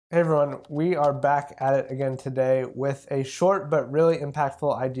Hey everyone, we are back at it again today with a short but really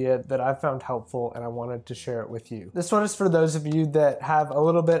impactful idea that I found helpful and I wanted to share it with you. This one is for those of you that have a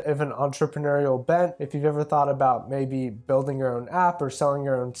little bit of an entrepreneurial bent. If you've ever thought about maybe building your own app or selling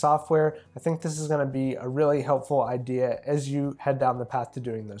your own software, I think this is going to be a really helpful idea as you head down the path to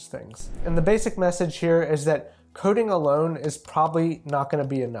doing those things. And the basic message here is that coding alone is probably not going to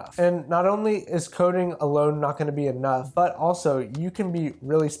be enough. And not only is coding alone not going to be enough, but also you can be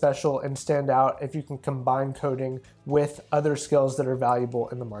really special and stand out if you can combine coding with other skills that are valuable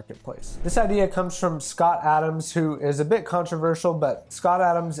in the marketplace. This idea comes from Scott Adams, who is a bit controversial, but Scott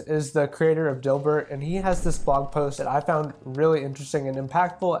Adams is the creator of Dilbert, and he has this blog post that I found really interesting and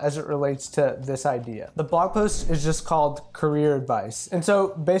impactful as it relates to this idea. The blog post is just called Career Advice. And so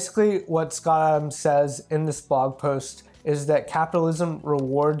basically what Scott Adams says in this blog post is that capitalism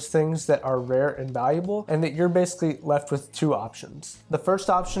rewards things that are rare and valuable, and that you're basically left with two options. The first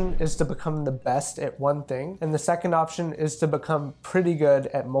option is to become the best at one thing, and the second option is to become pretty good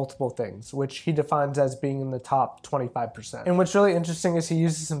at multiple things, which he defines as being in the top 25%. And what's really interesting is he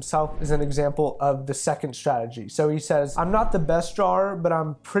uses himself as an example of the second strategy. So he says, I'm not the best drawer, but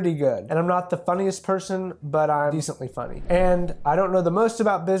I'm pretty good. And I'm not the funniest person, but I'm decently funny. And I don't know the most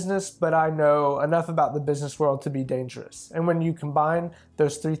about business, but I know enough about the business world to be dangerous. And when you combine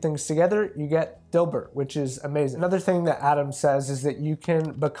those three things together, you get Dilbert, which is amazing. Another thing that Adam says is that you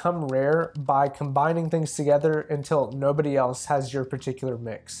can become rare by combining things together until nobody else has your particular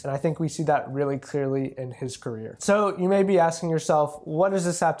mix. And I think we see that really clearly in his career. So you may be asking yourself, what does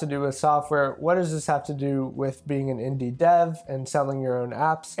this have to do with software? What does this have to do with being an indie dev and selling your own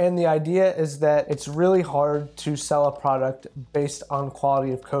apps? And the idea is that it's really hard to sell a product based on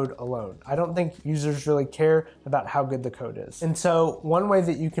quality of code alone. I don't think users really care about how good the code is. And so one way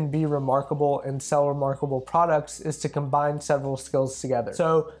that you can be remarkable and sell remarkable products is to combine several skills together.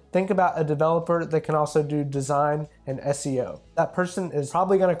 So think about a developer that can also do design and SEO. That person is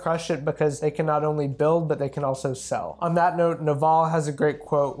probably going to crush it because they can not only build, but they can also sell. On that note, Naval has a great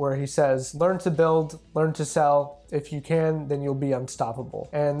quote where he says, learn to build, learn to sell. If you can, then you'll be unstoppable.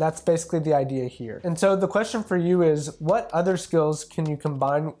 And that's basically the idea here. And so the question for you is, what other skills can you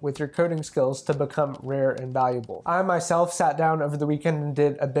combine with your coding skills to become rare and valuable? I myself sat down over the weekend and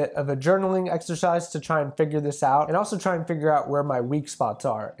did a bit of a journaling exercise to try and figure this out and also try and figure out where my weak spots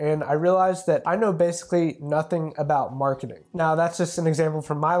are. And I realized that I know basically nothing about marketing. Now, that's just an example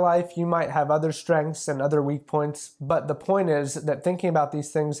from my life. You might have other strengths and other weak points, but the point is that thinking about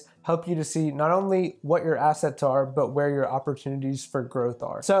these things help you to see not only what your assets are, but where your opportunities for growth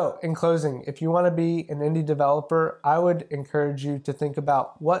are. So in closing, if you want to be an indie developer, I would encourage you to think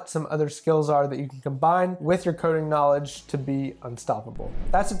about what some other skills are that you can combine with your coding knowledge to be unstoppable.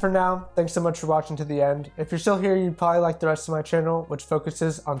 That's it for now. Thanks so much for watching to the end. If you're still here, you'd probably like the rest of my channel, which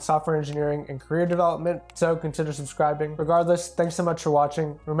focuses on software engineering and career development, so consider subscribing. Regardless, thanks so much for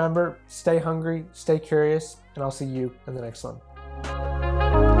watching. Remember, stay hungry, stay curious, and I'll see you in the next one.